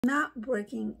Not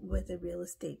working with a real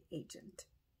estate agent.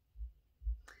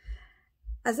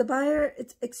 As a buyer,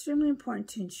 it's extremely important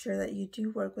to ensure that you do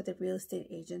work with a real estate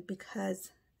agent because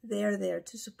they're there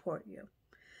to support you.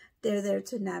 They're there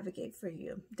to navigate for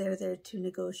you. They're there to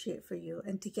negotiate for you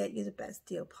and to get you the best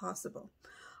deal possible.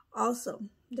 Also,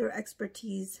 their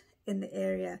expertise in the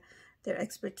area, their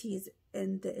expertise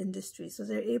in the industry, so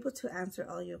they're able to answer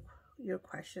all your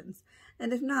questions.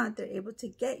 And if not, they're able to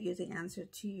get you the answer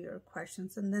to your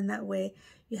questions. And then that way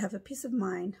you have a peace of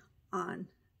mind on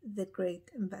the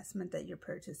great investment that you're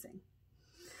purchasing.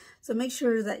 So make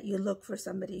sure that you look for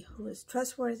somebody who is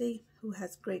trustworthy, who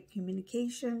has great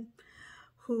communication,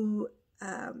 who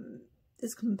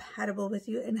is compatible with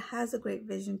you and has a great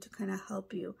vision to kind of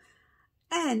help you.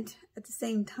 And at the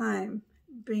same time,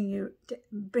 bring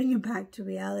you back to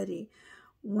reality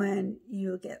when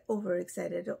you get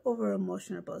overexcited or over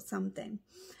emotional about something.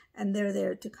 And they're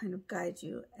there to kind of guide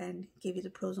you and give you the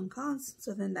pros and cons.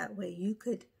 So then that way you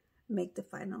could make the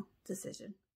final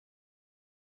decision.